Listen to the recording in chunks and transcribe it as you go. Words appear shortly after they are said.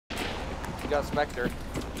got Spectre.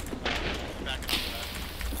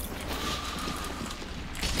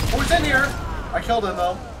 Oh, he's in here! I killed him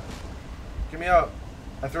though. Get me out.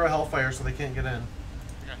 I threw a hellfire so they can't get in. Okay.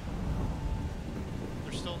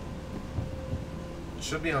 They're still...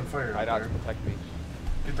 Should be on fire. Right out to protect me.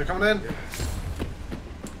 Dude, they're coming in. Hit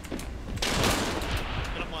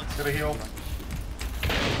him once. Gotta heal.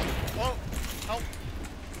 Oh! Help!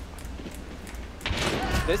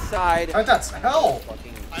 This side. That's hell! Fucking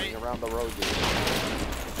around the road, dude.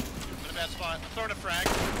 I'm in a bad spot. I'm throwing a frag.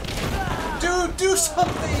 Dude, do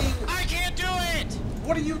something! I can't do it!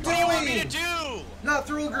 What are you doing? What do you want me to do? Not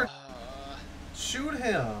through a grenade. Shoot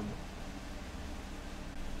him.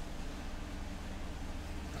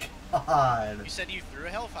 God. You said you threw a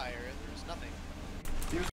hellfire. There's nothing.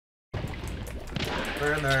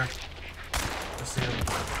 They're in there. I see him.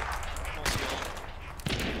 Almost healed.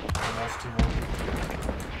 Almost too long.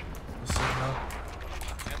 I see him now.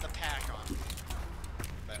 I have the pack on.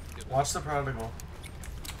 Watch the prodigal.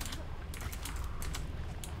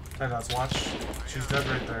 Dots, watch. She's dead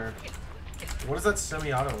right there. What is that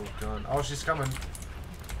semi-auto gun? Oh, she's coming.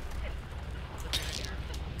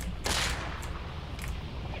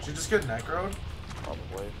 Did she just get necroed?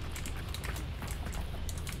 Probably.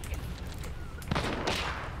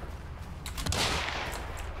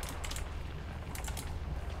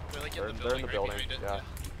 They're like They're in the in the building. building. Right behind it. Yeah.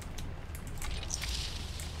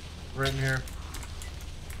 Right in here.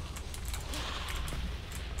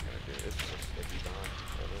 It's just sticky gone.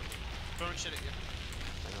 Throwing shit at you.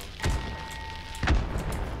 I know.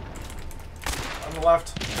 On the left.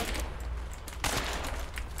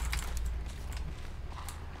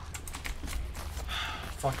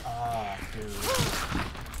 Fuck off, dude.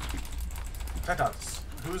 Dots.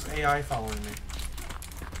 Who's AI following me?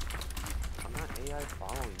 I'm not AI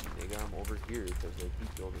following you, nigga. I'm over here because they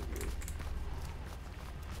keep you over here.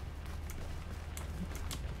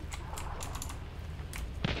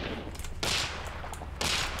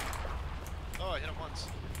 Oh, I hit him once.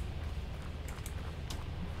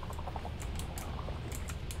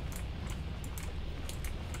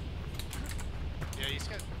 Yeah,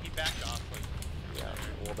 he backed off like. Yeah,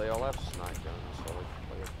 well, they all have snipe guns, so like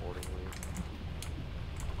play accordingly.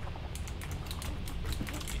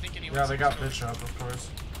 You think anyone? Yeah, they got bitch up, of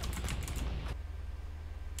course.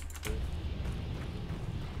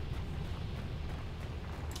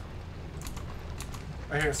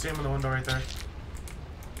 I see him in the window right there.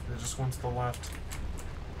 They just went to the left.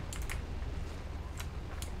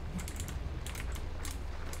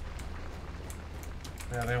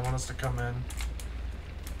 Yeah, they want us to come in.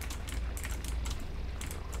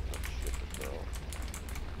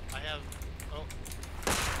 I have. Oh.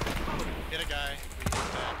 Hit a guy.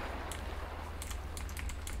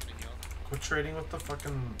 Quit trading with the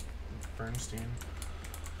fucking Bernstein.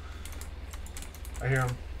 I hear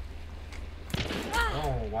him.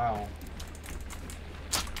 Oh, wow.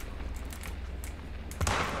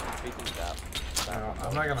 Peeking that.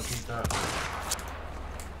 I'm not gonna peek that.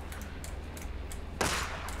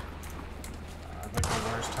 I think the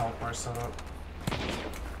worst teleport setup.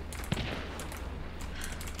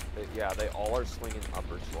 Yeah, they all are swinging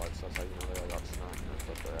upper slugs, so that's how you know they all got snuck and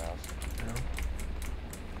flip their ass. Yeah.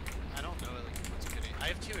 I don't know like what's good. I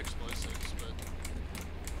have 2 explosives, but.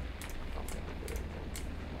 I don't think they did anything.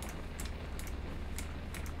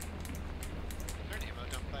 Is there an ammo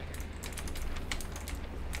dump back here?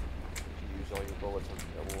 You use all your bullets on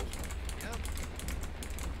doubles. Yeah.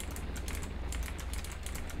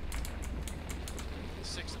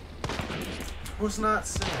 6 of them. Who's not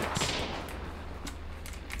 6?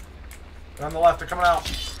 They're on the left, they're coming out.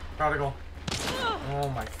 Prodigal. Oh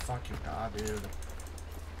my fucking god, dude.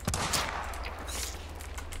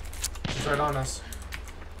 She's right on us.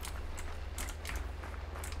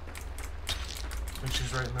 I think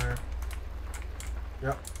she's right in there.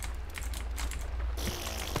 Yep.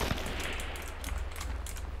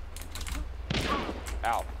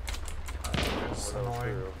 Ow. It's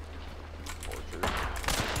annoying. Torture.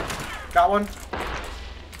 Got one.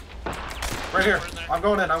 Right here. I'm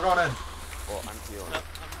going in, I'm going in. Well, I'm healing. Yep,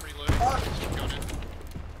 I'm reloading. Fuck. I'm going in.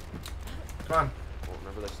 Come on. Well,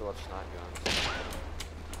 remember they still have snipe guns.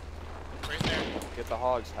 Right there. Get the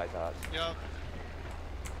hogs, high tots. Yup.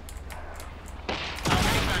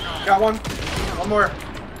 Got one. One more.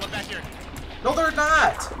 One back here. No, they're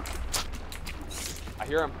not. I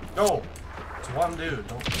hear him. No. It's one dude.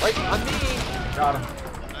 Don't. Right on me! Got him.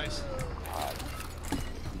 Nice. God.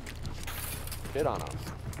 Hit on us.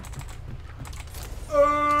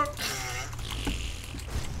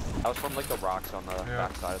 That was from like the rocks on the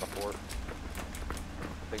back side of the fort.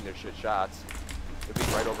 I think they're shit shots. It'd be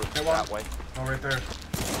right over that way. Oh, right there.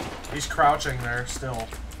 He's crouching there still.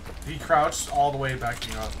 He crouched all the way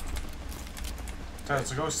backing up. Ted,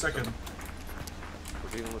 so go second.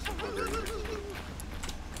 We're dealing with some Booger.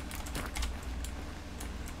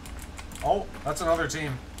 Oh, that's another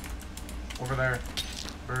team. Over there.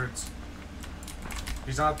 Birds.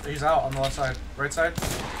 He's out on the left side. Right side.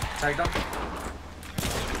 Tagged him.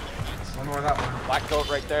 Don't know where that one. Black coat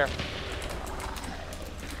right there.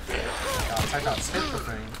 God, I got hit the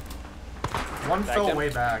thing. One Tagged fell him. way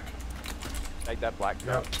back. Take that black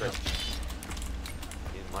coat. Yep, yep.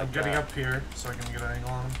 Like I'm getting that. up here so I can get an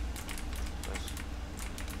angle on him. Nice.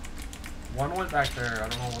 One went back there. I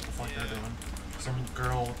don't know what the fuck they're doing. Some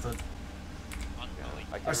girl with the.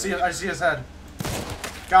 I see his head.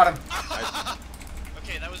 Got him.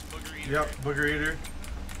 Okay, that was Booger Eater. Yep, Booger Eater.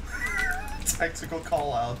 Tactical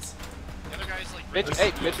call-outs. The other guy's like... Mitch,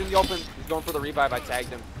 hey, Mitch in the open. He's going for the revive. I tagged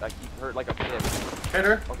him. Like, he hurt like a kid. Hit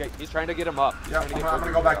her. Okay, he's trying to get him up. Yep, I'm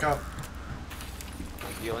gonna go back up.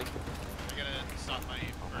 I'm healing. I gotta stop my...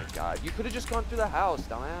 Oh my god. You could have just gone through the house,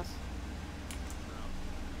 dumbass.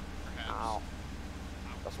 Perhaps. Ow.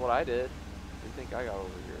 That's what I did. Didn't think I got over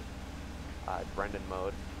here. Brendan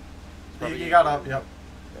mode. You got up, yep.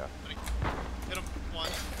 Yeah. Hit him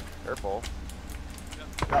once. Careful.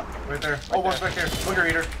 Yep, right there. Oh, one's back here. Booger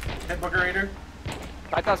Eater. Hit Booger Eater.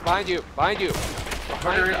 Taitas behind you. Behind you.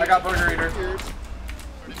 Booger Eater. I got Booger Eater.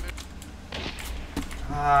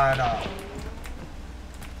 God.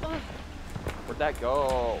 Where'd that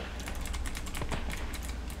go?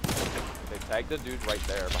 They tagged the dude right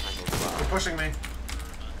there behind those They're rocks. pushing me.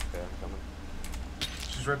 Okay, I'm coming.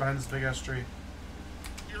 She's right behind this big ass tree.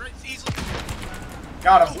 You're right, easily.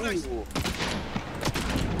 Got him. Oh, nice. Ooh.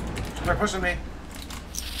 They're pushing me.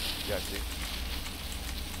 Yeah, see.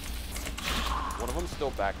 One of them's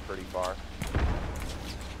still back pretty far.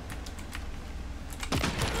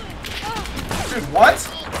 Dude, what?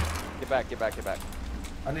 Get back, get back, get back.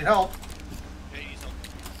 I need help. Hey, he's helping.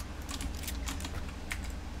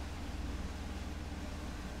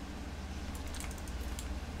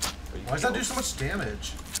 Why does that do so much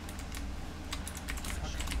damage?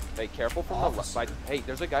 Hey, careful from the left side. Hey,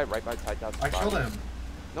 there's a guy right by Taitas. I killed him.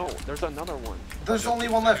 No, there's another one. There's only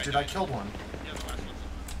one left, dude. I killed one. Yeah, the last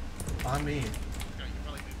one's On me. okay, you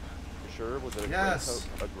probably moved that. You sure? Was it a Yes.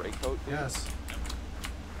 gray coat? A gray coat? Dude? Yes.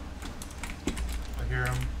 I hear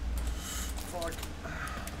him. Fuck.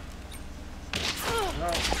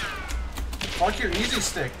 No. Fuck your easy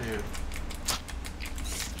stick, dude.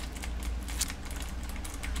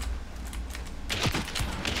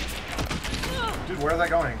 Dude, where are they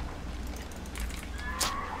going?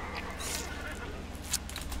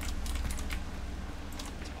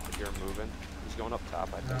 You're moving. He's going up top,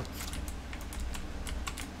 I think. Yep.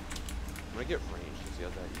 I'm gonna get range to see how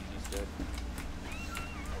that easy stick.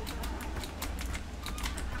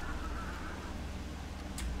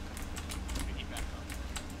 Picking back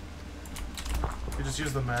up. You just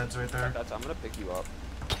use the meds right there. I'm gonna pick you up.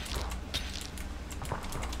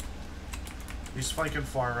 He's flanking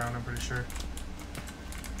far around, I'm pretty sure.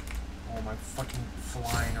 Oh, my fucking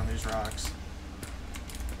flying on these rocks.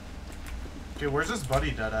 Okay, where's this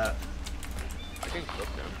buddy dead at? I can cook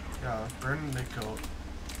him. Yeah, burn mid coat.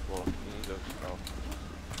 Well, he needs a. Oh.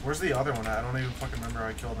 Where's the other one at? I don't even fucking remember how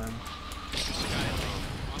I killed him. The guy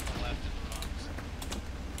on the left in the rocks.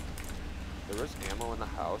 There was ammo in the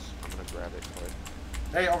house. I'm gonna grab it quick.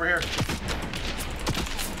 Hey, over here.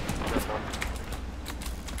 Careful.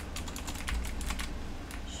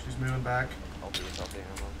 She's moving back. I'll do without the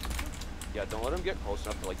ammo. Yeah, don't let him get close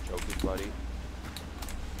enough to like choke his buddy.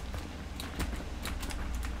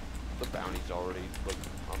 The bounty's already like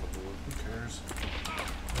on the move. Who cares?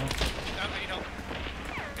 Down, I need help.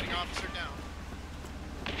 Getting officer down.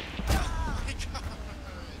 Oh my god.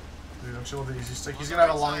 Dude, don't chill with the easy stick. He's gonna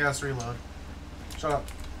have a long ass reload. Shut up.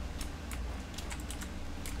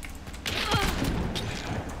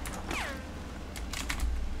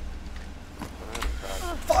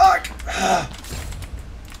 Fuck!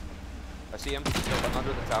 I see him. He's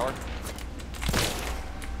under the tower.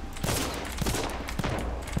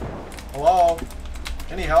 Hello?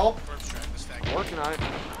 Any help? Corpse track this faggot. Working on it.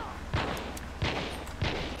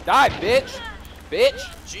 Die, bitch! Bitch!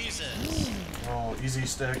 Jesus. Oh, easy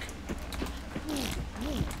stick.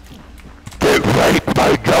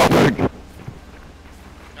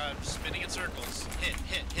 God, spinning in circles. Hit,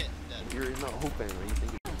 hit. Dead. You're not hoping, or you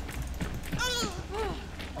think?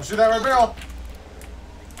 I'll shoot that right barrel.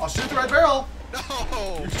 I'll shoot the right barrel.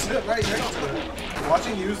 No! You sit right next to it.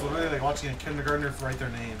 Watching you is literally like watching a kindergartner write their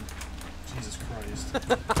name. Jesus Christ.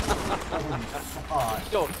 Holy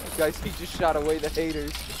fuck. Yo, guys, he just shot away the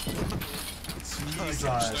haters. Jesus,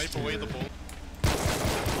 Snipe away the dude. bull.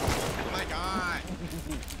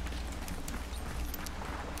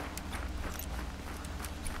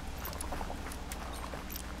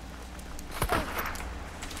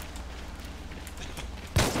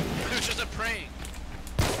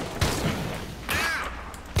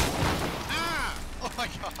 my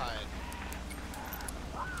god.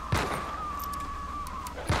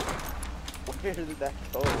 Where did that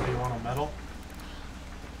go? Do you want a medal?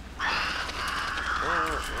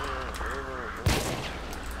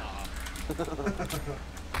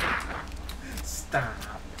 Stop.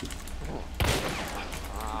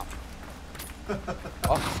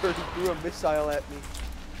 Officer threw a missile at me.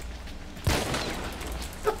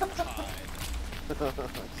 It's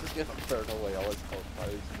just gonna burn away all his cold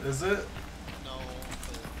fires. Is it? No.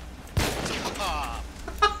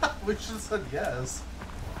 We should have said yes.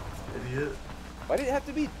 Idiot. Why did it have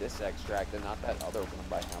to be this extract and not that other one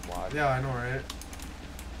by Hemlock? Yeah, I know, right?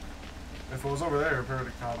 If it was over there, we would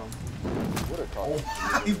have caught him. Would have caught him.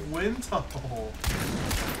 Oh, my wind tunnel.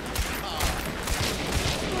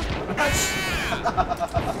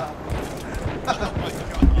 Oh my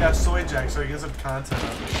god. Yeah, soy jack, so he gets some content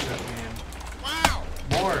on this shit game. Wow.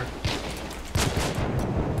 More.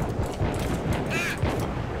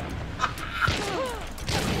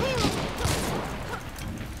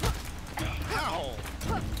 Ow.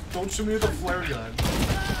 Don't shoot me with a flare gun.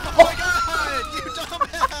 Oh my god, you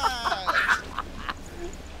dumbass!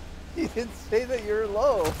 He didn't say that you're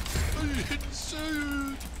low.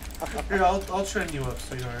 Here, I'll train you up,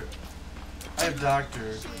 sweetheart. I have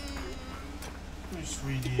doctor. You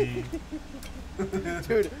sweetie.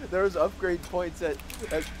 Dude, there was upgrade points at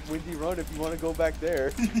Windy Run if you want to go back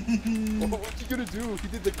there. What you gonna do? He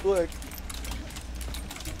did the click.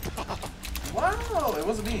 Wow, it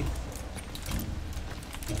wasn't me.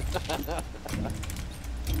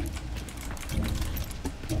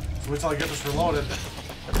 So wait till I get this reloaded.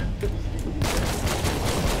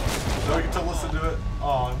 So I get to listen to it.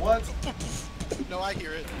 Oh, what? No, I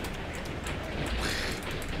hear it.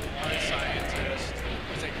 Our scientist.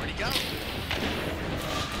 He's like, where'd he go?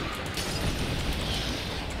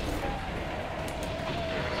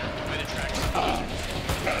 Might attract something.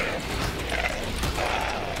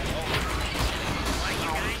 What are you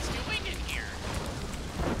guys doing in here?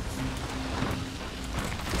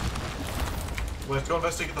 We have to go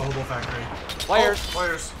investigate the hobo factory. Players! Oh,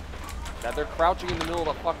 players! That they're crouching in the middle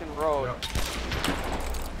of the fucking road. Yep.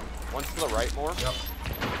 One's to the right more. Yep.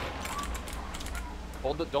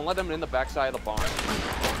 Hold it. Don't let them in the backside of the barn.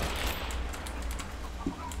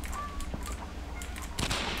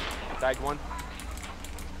 Tagged one.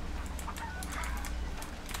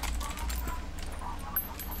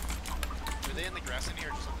 Are they in the grass in here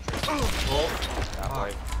or just on the trees? Oh. That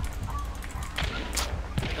way.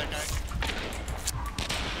 Hit that guy.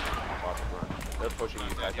 They're pushing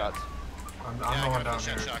you, guys. Shots. I'm Yeah, the I one got down a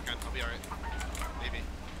here. shotgun. I'll be alright. Maybe.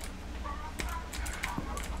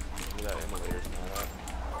 Look at that emulator's not up.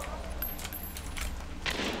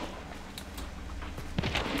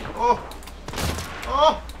 Oh!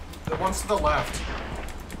 Oh! The one's to the left.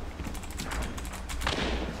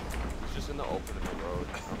 He's just in the open in the road.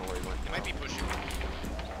 I don't know where he went. He might be pushing.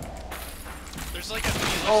 There's like a...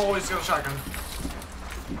 Oh, he's got a shotgun.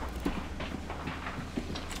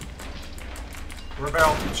 We're a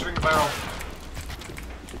barrel. I'm shooting the barrel.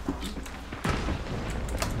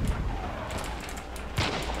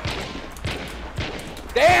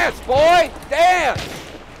 Dance, boy! Dance!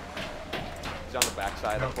 He's on the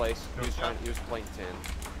backside of the place. Yep. He was playing 10.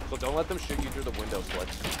 So don't let them shoot you through the window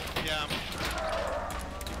slits. Yeah,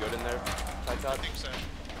 You good in there, I Ty? think so.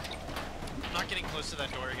 I'm not getting close to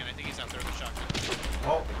that door again. I think he's out there with a shotgun.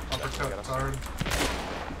 Oh, uppercut, hard.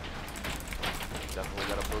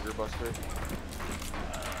 Definitely got a Booger buster.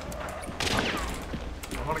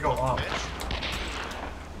 I want to go up. Bitch.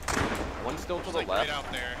 One's still to She's the like left. right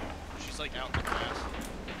out there. She's like out in the grass.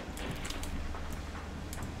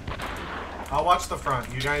 I'll watch the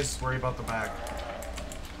front. You guys worry about the back.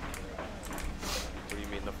 What do you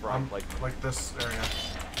mean the front? Like this area.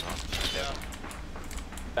 Yeah.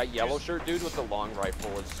 That yellow shirt dude with the long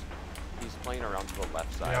rifle he's playing around to the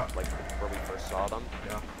left side, Yeah. like where we first saw them.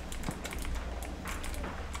 Yeah.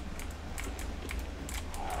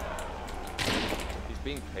 He's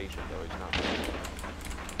being patient though, he's not.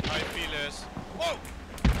 I feel this. Whoa!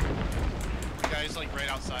 The guy's like right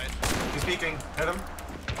outside. He's peeking. Hit him.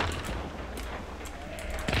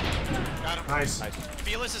 Got him. Nice. Nice.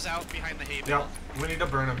 Felis is out behind the hay bale. Yep. We need to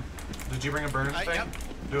burn him. Did you bring a burn thing? Yep.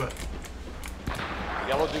 Do it.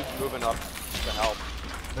 Yellow dude's moving up to help.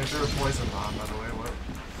 They threw a poison bomb, by the way. What?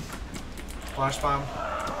 Flash bomb.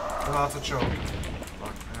 Oh, that's a choke.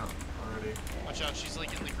 Fuck, yeah, already. Watch out, she's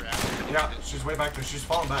like in the grass. Yeah, she's way back there. She's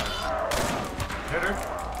falling back. Hit her.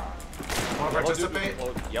 Want to participate?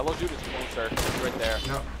 Yellow dude is closer. He's right there.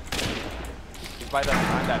 Yep. He's by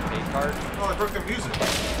behind that pay card. Oh, I broke the music.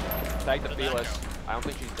 Tag the Where'd that Felis. go? I don't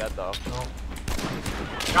think she's dead though. No.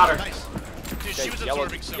 Got her. Nice. Dude, she was yellow,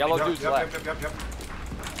 absorbing so yellow many. dude's left. Yep.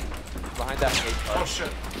 Behind that gate card. Oh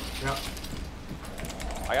shit. Yeah.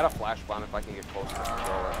 I got a flash bomb if I can get close to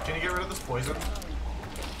control it. Can you get rid of this poison?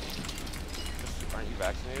 Aren't you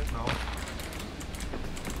vaccinated? No.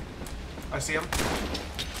 I see him.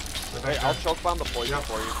 Hey, I'll choke bomb the poison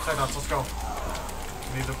for you. Tight nuts, let's go.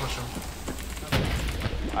 We need to push him.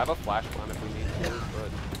 I have a flash bomb if we need to, but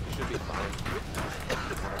it should be fine.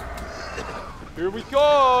 Here we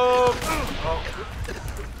go! Oh.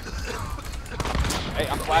 Hey,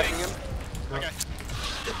 I'm flashing him. Okay.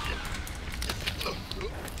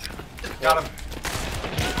 Got him.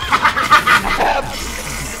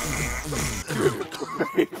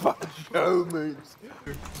 Show moves.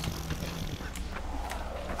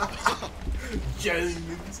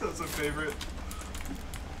 James, that's a favorite.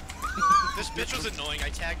 This bitch was annoying. I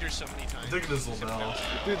tagged her so many times. Dig this little bell.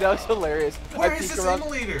 Dude, that was hilarious. Where is this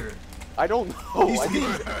emulator? I don't know.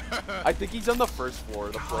 I think he's on the first floor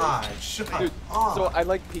of the place. God, shut Dude, up. so I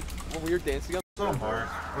like peeked when we were dancing on. Let him bark.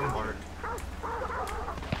 Let him bark.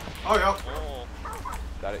 Oh, yeah. Oh.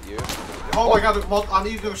 Got it, you? Oh my god, well, on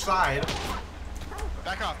the other side.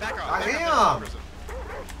 Back off, back off. I back am. Off,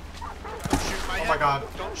 don't shoot my Oh head. my god.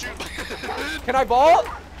 Don't shoot. Can I ball?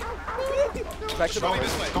 Back to the Don't-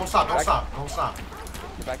 this way. Don't stop, don't Back- stop, don't stop.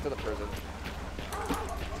 Back to the prison.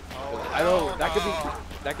 Oh, I know hell that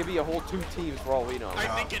no. could be a whole 2 teams for all we know. I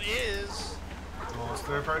think it is. Oh,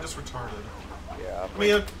 so they're probably just retarded. Yeah. Let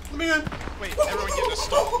me in. Let me in. Wait, everyone get a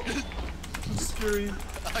stop. It's scary.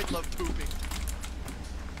 I love pooping.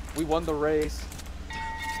 We won the race.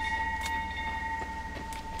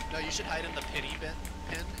 No, you should hide in the pity pin.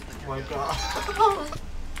 And then Oh you're my good. god.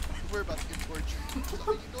 We're about to get tortured.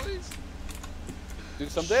 Making noise.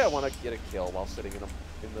 Dude, someday I want to get a kill while sitting in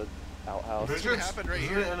the outhouse. This would happen right Isn't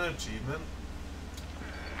here. it an achievement?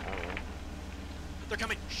 I don't know. They're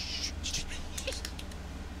coming. Shh.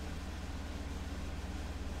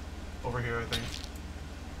 Over here, I think.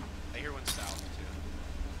 I hear one south too.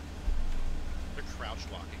 They're crouch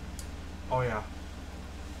walking. Oh yeah.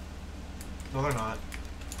 No, they're not.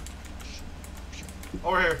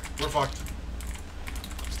 Over here. We're fucked.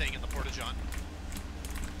 I'm staying in the porta-john.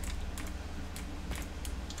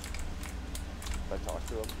 If I talk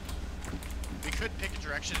to him. We could pick a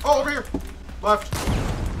direction. Oh, over here. Left.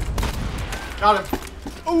 Got him.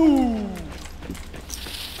 Ooh!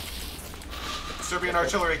 Serbian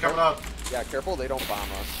artillery coming up. Yeah, careful they don't bomb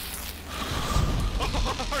us.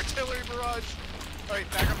 Artillery barrage. All right,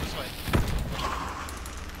 back up this way.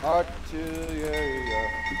 Artillery.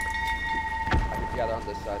 Yeah, they're on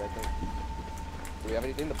this side, I think. Do we have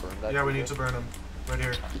anything to burn that? Yeah, we need to burn them. Right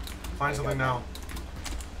here. Find something now.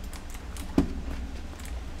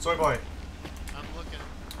 Soy boy. I'm looking.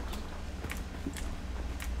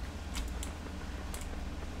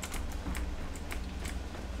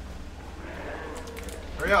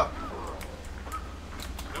 Hurry up.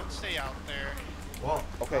 Don't stay out there. Well,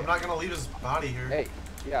 Okay. I'm not gonna leave his body here. Hey,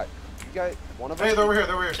 yeah, you got one of us. Hey, they're over here.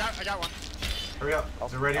 They're over here. I got one. Hurry up.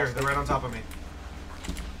 They're right here. They're right on top of me.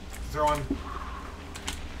 Throw one.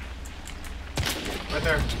 Right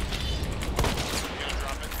there. I'm gonna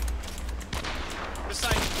drop it. This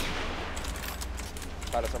side.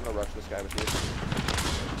 Titus, I'm gonna rush this guy with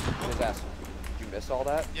you. His ass. Did you miss all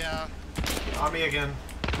that? Yeah. On me again.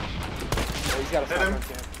 Oh, he's got a Hit him.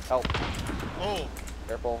 shotgun can. Help. Oh.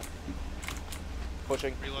 Careful.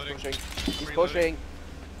 Pushing. Reloading. Pushing. He's Reloading. pushing.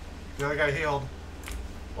 The other guy healed.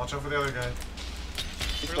 Watch out for the other guy.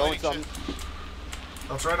 He's Reloading throwing something.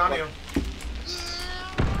 That's right on Look. you.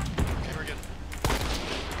 Okay, we're good.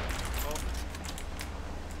 Oh.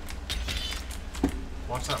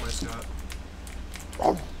 Watch that way, Scott.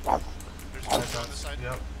 There's Watch one on that. this side.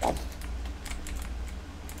 Yep.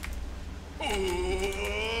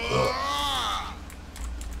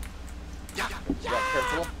 Yeah. Yeah,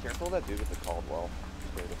 careful. Careful of that dude with the Caldwell.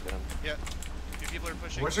 Straight up at him. Yeah. Two people are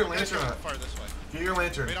pushing. Where's your One guy's lantern going at? far this way. Get your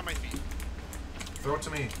lantern. Right on my feet. Throw it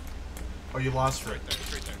to me. Oh, you lost It's it. right there.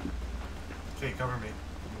 It's right there. Okay, cover me.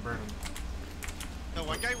 I'm gonna burn him. No,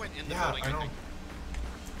 one guy went in the Yeah, building, I know. think.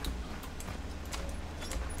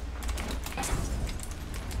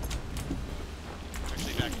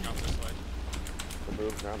 Actually backing up this way. The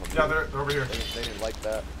moves around the Yeah, they're over here. They didn't like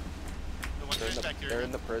that. The one They're in there's the, back here. they're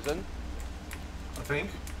in the prison. I think.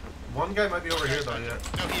 One guy might be over here though. Yeah.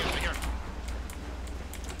 No, he is right here.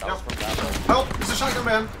 That Yep. was from that way. Help! He's a shotgun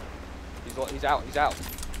man. He's out. He's out.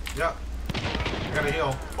 Yeah. I gotta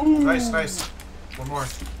heal. Nice, nice. One more.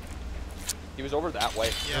 He was over that way.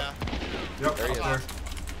 Yeah. Yep, There he up is. there.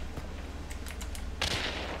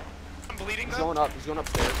 I'm bleeding He's though. going up. He's going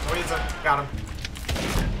upstairs. Oh, he's a, got him.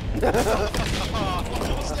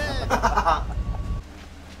 Almost dead.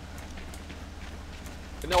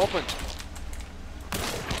 In the open.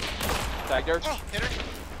 Tagged her. Oh, hit her.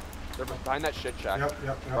 They're behind that shit shack.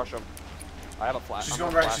 Yep. Crush them. I have a flash. She's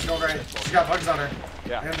going right. She's going right. She got bugs on her.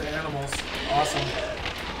 Yeah. And the animals. Awesome.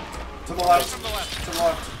 To the left. From the left. To the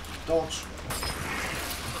left. Dolch.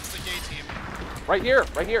 That's the gay team. Right here.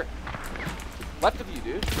 Right here. Left of you,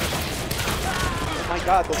 dude. Oh my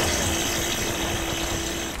god. Did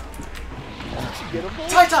you get him?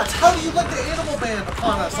 Titans, how do you let the animal ban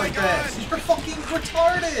upon us like this? You're fucking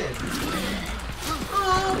retarded.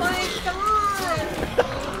 Oh my god.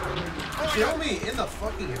 Kill me in the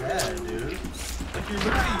fucking head, dude. Like, you're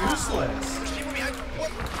literally useless.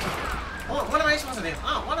 What am I supposed to do?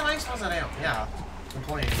 Oh, what am I supposed to do? Yeah,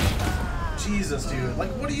 complain. Jesus, dude.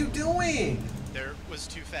 Like, what are you doing? There was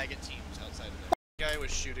 2 faggot teams outside of there. The guy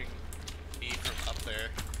was shooting me from up there.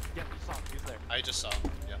 Yeah, you saw him. He's there. I just saw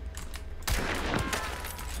him. Yeah.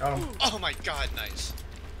 Got him. Oh my god, nice.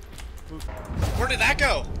 Where did that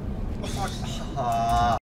go?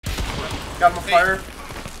 Got him on fire.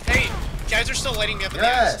 Hey, guys are still lighting me up in the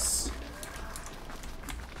Yes.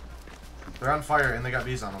 They're on fire and they got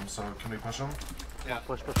bees on them, so can we push them? Yeah.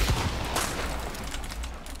 Push.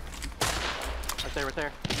 Right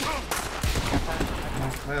there.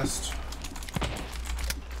 Missed.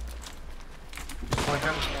 He's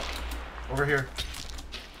flanking. Over here.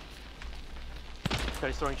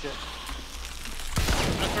 He's throwing shit.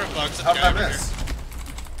 I'm gonna throw bugs at How the did guy I over miss? here.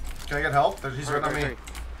 Can I get help? He's right on me.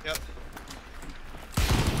 Yep.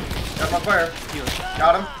 Got him on fire.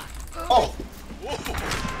 Got him. Oh! Whoa.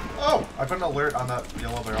 Oh! I put an alert on that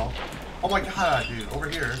yellow barrel. Oh my god, dude. Over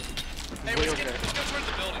here. Hey, let's go towards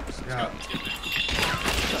the buildings. Yeah. Let's get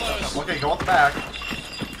close. Okay, go out the back.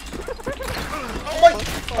 Oh my...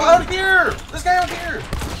 Out here! This guy out here!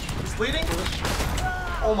 He's bleeding?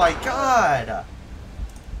 Oh my god!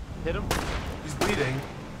 Hit him. He's bleeding.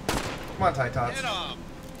 Come on, Titans. Hit him.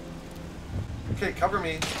 Okay, cover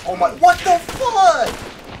me. Oh my... What the fuck?!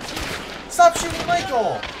 Stop shooting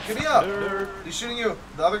Michael! Get me up! He's shooting you.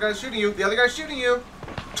 The other guy's shooting you. The other guy's shooting you.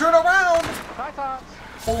 Turn around!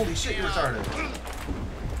 Holy shit, you're retarded.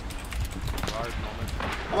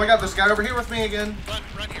 Oh my god, there's a guy over here with me again.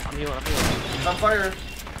 Run here. I'm healing. He's on fire.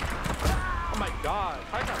 Oh my god.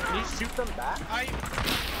 Can you shoot them back?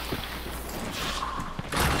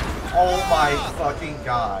 Oh my fucking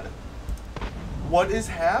god. What is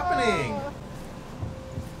happening?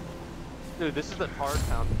 Dude, this is the Tar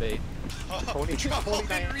Town bait. Oh, fucking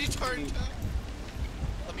retard.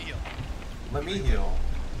 Let me heal. Let me heal.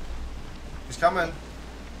 He's coming.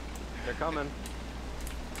 They're coming.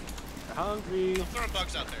 They're hungry. I'm throwing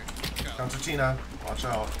bugs out there. Go. Concertina, watch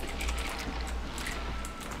out.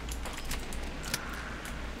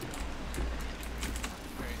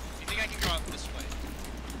 Great. You think I can go out this way?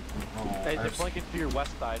 Oh, Hey, they're flanking to your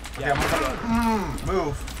west side. Okay, I'm gonna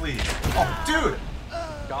move, please. Oh, dude!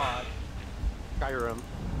 God. Skyrim.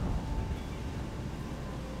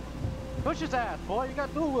 Push his ass, boy. You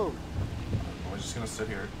got dual. I'm just gonna sit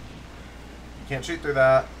here. You can't shoot through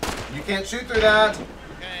that. You can't shoot through that!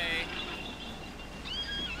 Okay.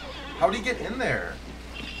 How'd he get in there?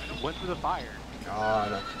 Went through the fire.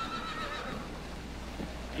 God.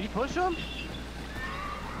 Did you push him?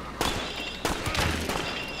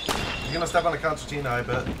 He's gonna step on a concertina, I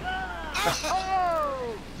bet.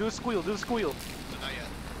 Oh! Do a squeal. No, not yet.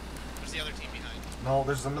 There's the other team behind. No,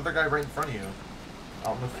 there's another guy right in front of you.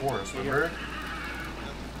 Out in the forest, remember?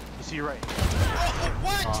 You see right.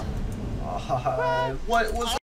 Oh, what? What was